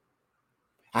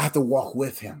 I have to walk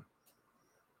with him.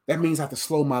 That means I have to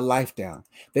slow my life down.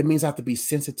 That means I have to be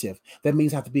sensitive. That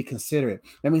means I have to be considerate.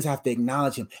 That means I have to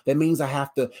acknowledge him. That means I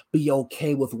have to be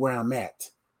okay with where I'm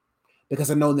at. Because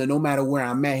I know that no matter where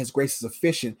I'm at, his grace is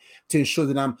sufficient to ensure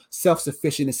that I'm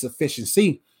self-sufficient in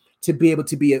sufficiency to be able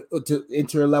to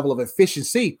enter a level of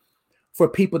efficiency for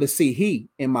people to see he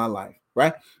in my life,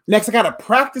 right? Next, I got to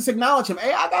practice acknowledge him.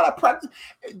 Hey, I got to practice.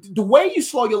 The way you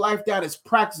slow your life down is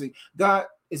practicing. God,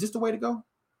 is this the way to go?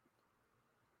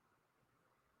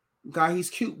 God, he's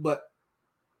cute, but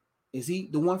is he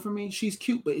the one for me? She's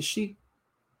cute, but is she?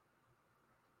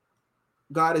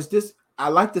 God, is this? I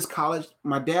like this college.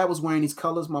 My dad was wearing these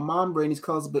colors. My mom wearing these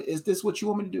colors, but is this what you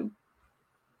want me to do?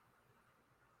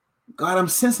 God, I'm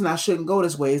sensing I shouldn't go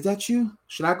this way. Is that you?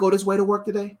 Should I go this way to work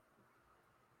today?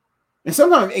 And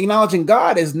sometimes acknowledging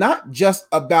God is not just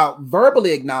about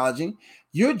verbally acknowledging.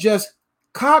 You're just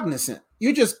cognizant.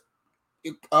 You're just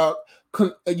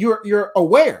you're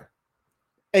aware.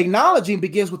 Acknowledging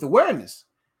begins with awareness.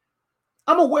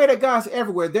 I'm aware that God's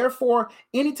everywhere. Therefore,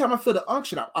 anytime I feel the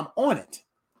unction, I'm on it.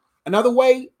 Another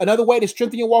way to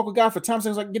strengthen your walk with God for times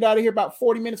I can get out of here about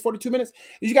 40 minutes, 42 minutes,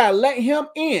 is you got to let him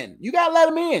in. You got to let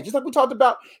him in. Just like we talked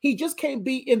about, he just can't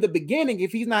be in the beginning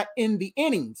if he's not in the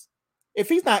innings. If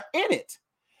he's not in it,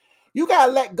 you got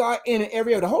to let God in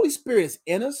every area. The Holy Spirit is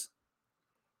in us,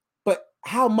 but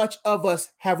how much of us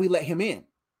have we let him in?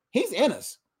 He's in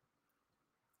us.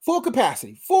 Full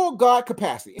capacity, full God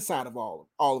capacity inside of all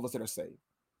of us that are saved,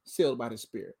 sealed by the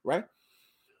Spirit, right?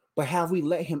 But have we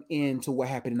let him into what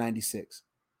happened in 96?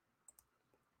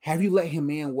 Have you let him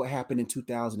in what happened in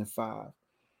 2005?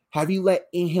 Have you let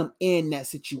him in that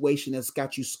situation that's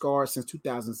got you scarred since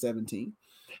 2017?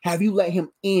 Have you let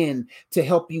him in to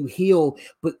help you heal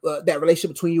that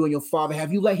relationship between you and your father?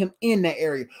 Have you let him in that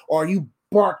area? Or are you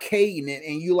barcading it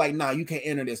and you like, nah, you can't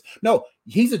enter this? No,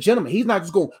 he's a gentleman. He's not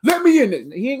just going, let me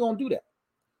in. He ain't gonna do that.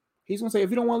 He's gonna say, if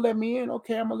you don't want to let me in,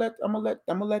 okay, I'm gonna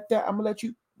let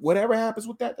you, whatever happens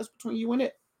with that, that's between you and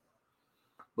it.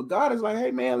 But God is like,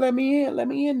 hey man, let me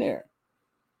in there.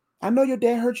 I know your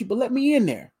dad hurt you, but let me in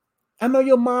there. I know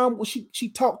your mom, she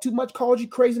talked too much, called you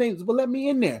crazy names, but let me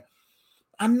in there.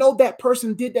 I know that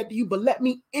person did that to you, but let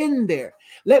me in there.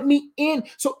 Let me in.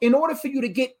 So in order for you to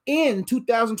get in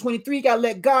 2023, you got to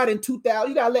let God in 2000.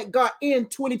 You got to let God in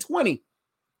 2020.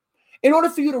 In order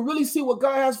for you to really see what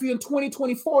God has for you in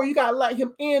 2024, you got to let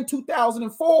him in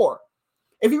 2004.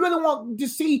 If you really want to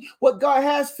see what God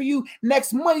has for you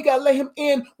next month, you got to let him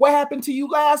in what happened to you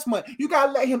last month. You got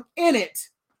to let him in it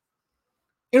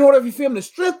in order for him to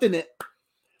strengthen it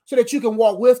so that you can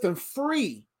walk with him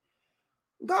free.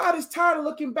 God is tired of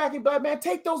looking back and be like, man,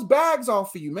 take those bags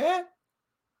off of you, man.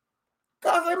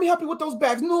 God, let me help you with those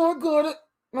bags. No, I got it.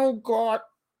 Oh, God.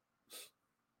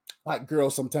 Like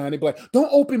girls sometimes, they be like, don't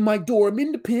open my door. I'm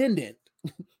independent.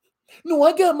 No,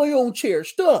 I got my own chair.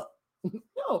 Stop.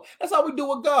 No, that's how we do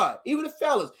with God. Even the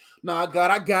fellas. Nah, God,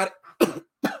 I got it.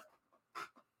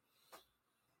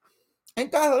 And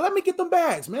God, let me get them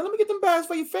bags, man. Let me get them bags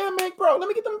for your family, bro. Let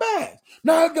me get them bags.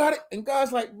 Nah, I got it. And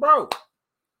God's like, bro,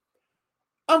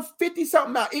 I'm 50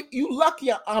 something now. If you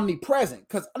lucky I'm omnipresent,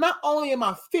 because not only am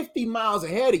I 50 miles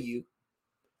ahead of you,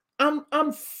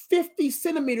 I'm 50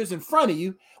 centimeters in front of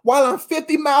you while I'm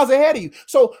 50 miles ahead of you.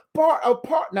 So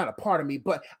not a part of me,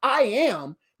 but I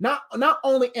am not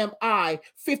only am I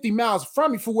 50 miles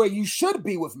from you for where you should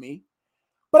be with me,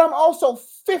 but I'm also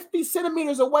 50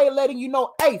 centimeters away letting you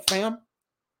know, hey fam,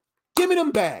 give me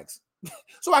them bags.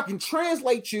 So I can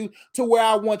translate you to where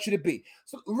I want you to be.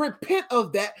 So repent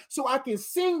of that so I can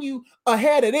send you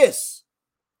ahead of this.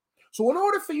 So in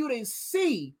order for you to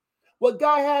see what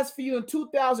God has for you in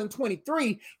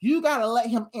 2023, you got to let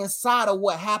him inside of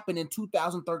what happened in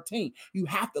 2013. You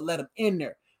have to let him in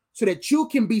there so that you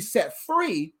can be set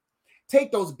free,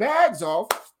 take those bags off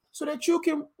so that you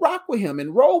can rock with him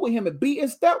and roll with him and be in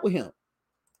step with him.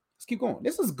 Let's keep going.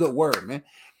 This is a good word, man.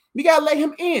 You got to let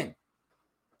him in.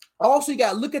 Also, you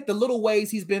got to look at the little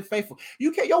ways he's been faithful.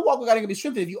 Your walk with God ain't gonna be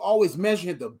strengthened if you always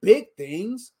measure the big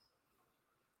things.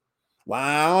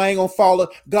 Wow, I ain't gonna follow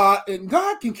God. And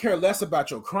God can care less about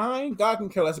your crying. God can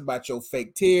care less about your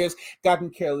fake tears. God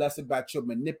can care less about your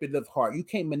manipulative heart. You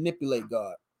can't manipulate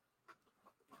God.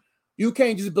 You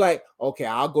can't just be like, okay,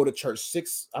 I'll go to church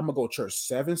I'm gonna go to church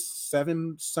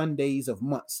seven Sundays of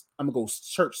months. I'm gonna go to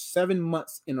church 7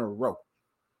 months in a row.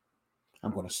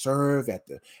 I'm gonna serve I'm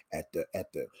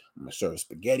gonna serve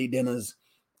spaghetti dinners.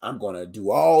 I'm gonna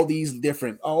do all these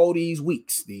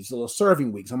weeks, these little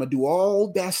serving weeks. I'm gonna do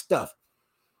all that stuff.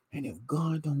 And if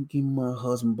God don't give my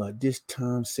husband by this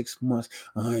time, 6 months,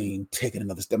 I ain't taking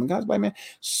another step. And God's like, man,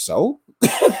 so?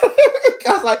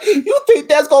 God's like, you think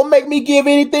that's gonna make me give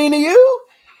anything to you?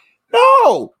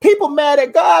 No. People mad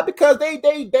at God because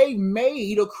they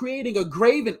made or creating a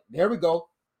graven. There we go.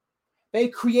 They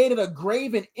created a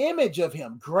graven image of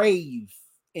him. Grave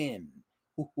in.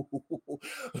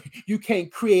 You can't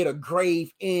create a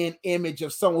grave in image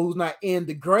of someone who's not in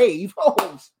the grave.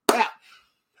 Oh, snap.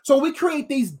 So we create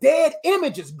these dead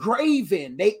images,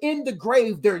 graven. They in the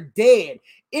grave, they're dead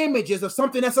images of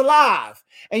something that's alive.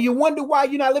 And you wonder why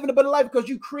you're not living a better life because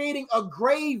you're creating a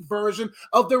grave version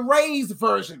of the raised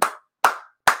version.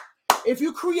 If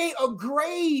you create a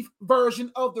grave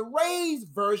version of the raised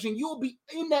version, you'll be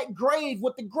in that grave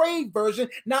with the grave version,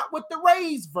 not with the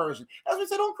raised version. As we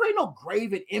said, don't create no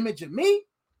graven image of me.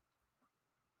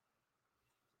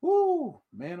 Ooh,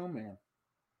 man, oh man.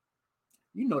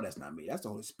 You know that's not me. That's the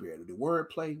Holy Spirit. The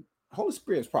wordplay. Holy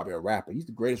Spirit is probably a rapper. He's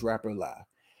the greatest rapper alive.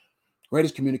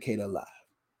 Greatest communicator alive.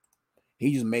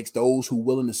 He just makes those who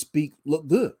willing to speak look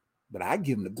good. But I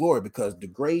give him the glory because the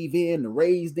grave in, the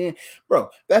raised in. Bro,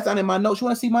 that's not in my notes. You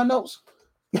want to see my notes?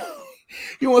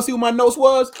 You want to see what my notes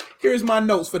was? Here's my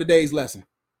notes for today's lesson.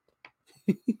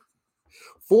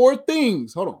 4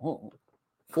 things. Hold on.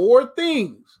 4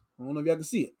 things. I don't know if y'all can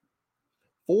see it.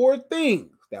 4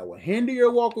 things that will hinder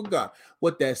your walk with God.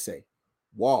 What that say?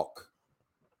 Walk.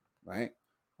 Right?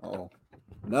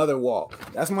 Another walk.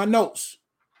 That's my notes.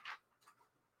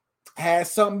 I had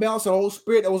something else, the Holy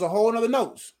Spirit. That was a whole other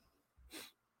notes.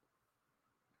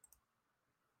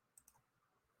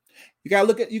 You gotta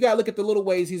look at the little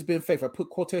ways he's been faithful. I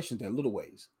put quotations there. Little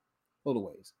ways.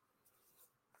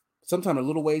 Sometimes the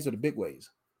little ways are the big ways.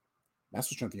 That's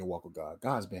the strength of your walk with God.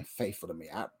 God's been faithful to me.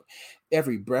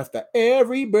 Every breath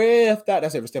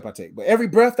that's every step I take. But every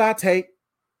breath I take,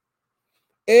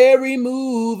 Every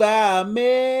move I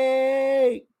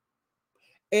make,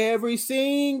 every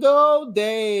single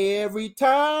day, every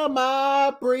time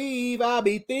I breathe, I'll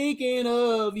be thinking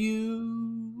of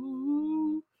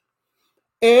you.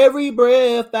 Every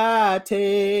breath I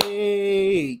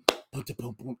take,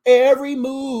 every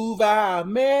move I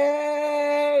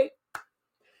make,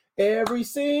 every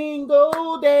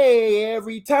single day,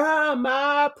 every time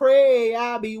I pray,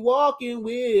 I'll be walking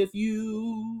with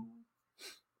you.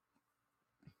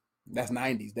 That's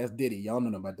 90s. That's Diddy. Y'all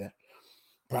know about that.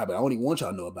 Probably I don't even want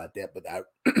y'all to know about that, but I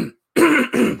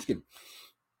excuse me.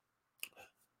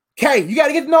 Okay, you got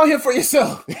to get to know him for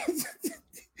yourself.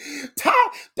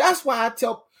 That's why I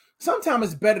tell sometimes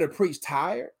it's better to preach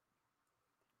tired.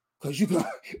 Because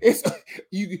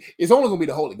it's only gonna be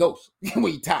the Holy Ghost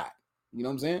when you're tired. You know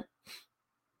what I'm saying?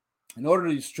 In order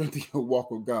to strengthen your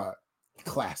walk with God,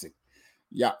 classic.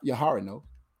 Yeah, you already know.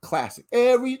 Classic.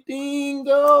 Everything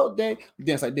all day. You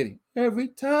dance like Diddy. Every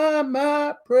time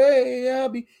I pray, I'll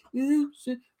be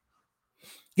using.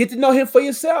 Get to know him for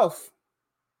yourself.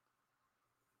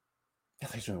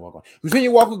 That's how you're trying to walk on. When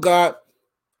you walk with God,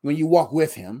 when you walk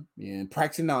with him and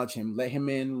practice acknowledge him, let him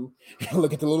in,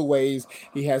 look at the little ways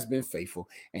he has been faithful,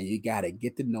 and you got to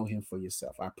get to know him for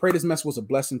yourself. I pray this message was a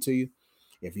blessing to you.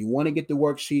 If you want to get the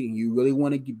worksheet and you really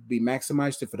want to be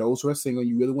maximized, for those who are single,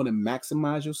 you really want to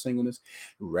maximize your singleness,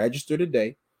 register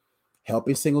today.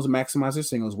 Helping Singles Maximize Their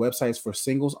Singles. Websites for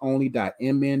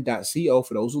singlesonly.mn.co.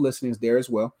 For those who are listening, is there as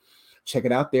well. Check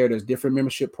it out there. There's different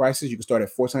membership prices. You can start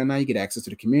at $4.99. You get access to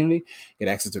the community, get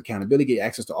access to accountability, get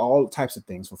access to all types of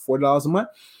things. For $4 a month,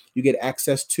 you get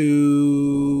access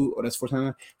to, that's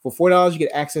 $4.99. For $4, you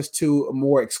get access to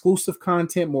more exclusive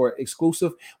content, more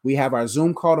exclusive. We have our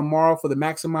Zoom call tomorrow for the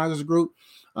Maximizers group.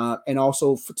 And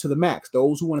also to the max.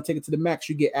 Those who want to take it to the max,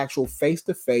 you get actual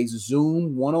face-to-face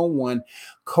Zoom one-on-one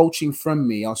coaching from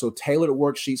me. Also tailored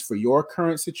worksheets for your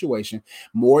current situation.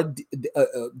 More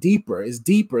deeper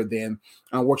than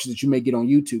worksheets that you may get on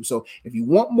YouTube. So if you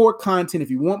want more content, if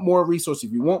you want more resources,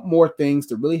 if you want more things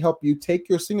to really help you take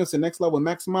your singles to the next level and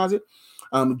maximize it,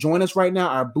 join us right now.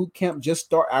 Our boot camp just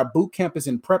started. Our boot camp is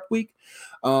in prep week.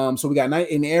 So we got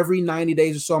in every 90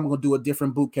 days or so, I'm going to do a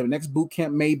different boot camp. The next boot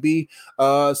camp may be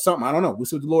something. I don't know. We'll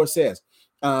see what the Lord says.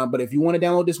 But if you want to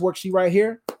download this worksheet right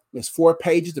here, there's 4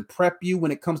 pages to prep you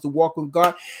when it comes to walk with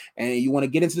God. And you want to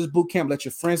get into this boot camp, let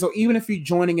your friends know. Even if you're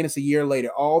joining and it's a year later,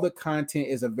 all the content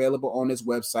is available on this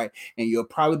website. And you'll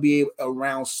probably be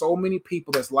around so many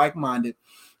people that's like-minded.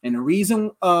 And the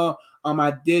reason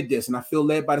I did this, and I feel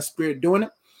led by the Spirit doing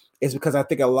it, is because I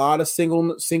think a lot of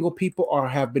single people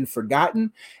have been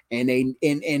forgotten,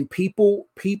 and people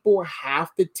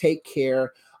have to take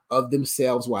care of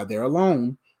themselves while they're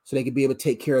alone, so they can be able to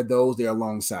take care of those they're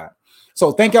alongside.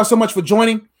 So thank y'all so much for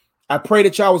joining. I pray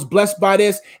that y'all was blessed by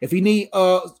this. If you need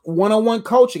one-on-one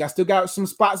coaching, I still got some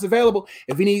spots available.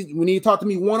 If you need to talk to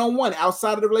me one-on-one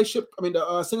outside of the relationship,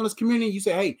 the singleness community, you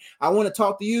say, hey, I want to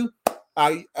talk to you.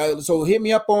 So hit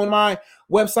me up on my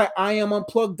website,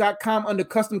 iamunplugged.com, under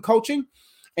custom coaching.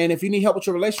 And if you need help with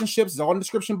your relationships, it's all in the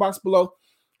description box below.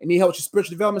 And need help with your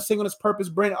spiritual development, singleness, purpose,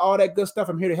 brand, all that good stuff,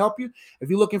 I'm here to help you. If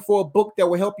you're looking for a book that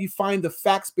will help you find the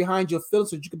facts behind your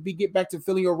feelings so that you can get back to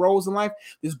filling your roles in life,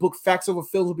 this book, Facts Over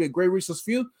Feelings, will be a great resource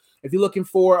for you. If you're looking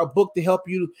for a book to help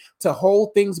you to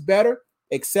hold things better,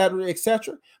 etc.,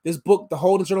 etc., this book, The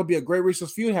Holding Journal, will be a great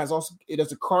resource for you. It has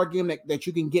a card game that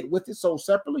you can get with it sold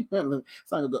separately. It's not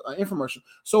an infomercial.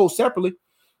 Sold separately.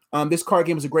 This card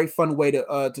game is a great fun way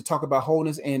to talk about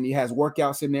wholeness, and it has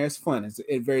workouts in there. It's fun. It's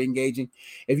very engaging.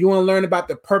 If you want to learn about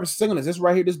the purpose of singleness, this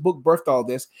right here, this book birthed all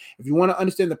this. If you want to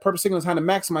understand the purpose of singleness, how to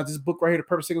maximize, this book right here, The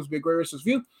Purpose of Singleness, will be a great resource for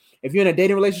you. If you're in a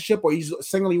dating relationship or you're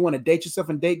single, you want to date yourself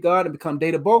and date God and become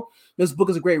dateable, this book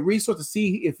is a great resource to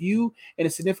see if you and a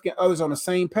significant others on the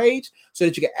same page, so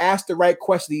that you can ask the right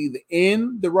question to either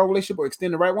end the wrong relationship or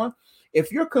extend the right one.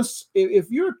 If you're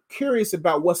curious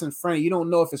about what's in front of you, you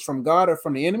don't know if it's from God or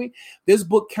from the enemy, this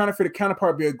book, Counterfeit or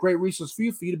Counterpart, will be a great resource for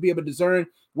you to be able to discern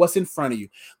what's in front of you.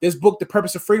 This book, The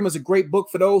Purpose of Freedom, is a great book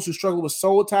for those who struggle with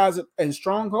soul ties and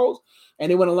strongholds, and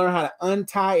they want to learn how to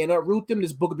untie and uproot them.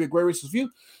 This book will be a great resource for you.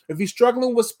 If you're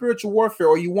struggling with spiritual warfare,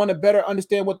 or you want to better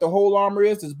understand what the whole armor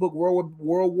is, this book, World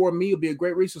War Me, will be a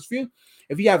great resource for you.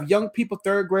 If you have young people,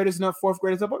 3rd graders and up, 4th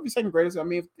graders up, or 2nd graders,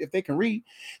 if they can read,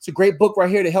 it's a great book right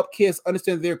here to help kids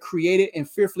understand they're created and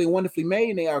fearfully and wonderfully made,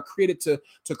 and they are created to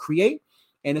create.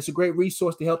 And it's a great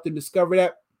resource to help them discover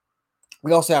that.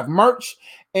 We also have merch.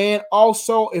 And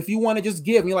also, if you want to just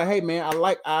give, you're like, hey, man,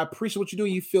 I appreciate what you do.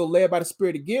 You feel led by the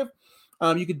Spirit to give.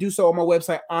 You can do so on my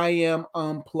website,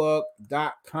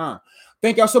 iamunplugged.com.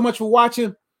 Thank y'all so much for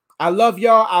watching. I love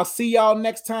y'all. I'll see y'all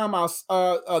next time. I'm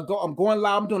going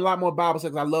live. I'm doing a lot more Bible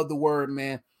studies. I love the word,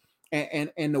 man,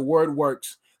 and the word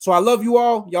works. So I love you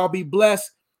all. Y'all be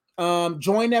blessed.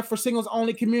 Join that for singles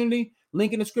only community.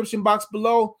 Link in the description box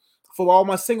below for all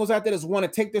my singles out there that want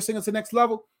to take their singles to the next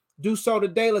level. Do so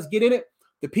today. Let's get in it.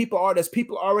 There's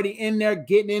people already in there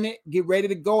getting in it, get ready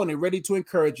to go, and they're ready to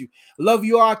encourage you. Love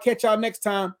you all. I'll catch y'all next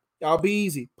time. Y'all be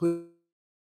easy. Please.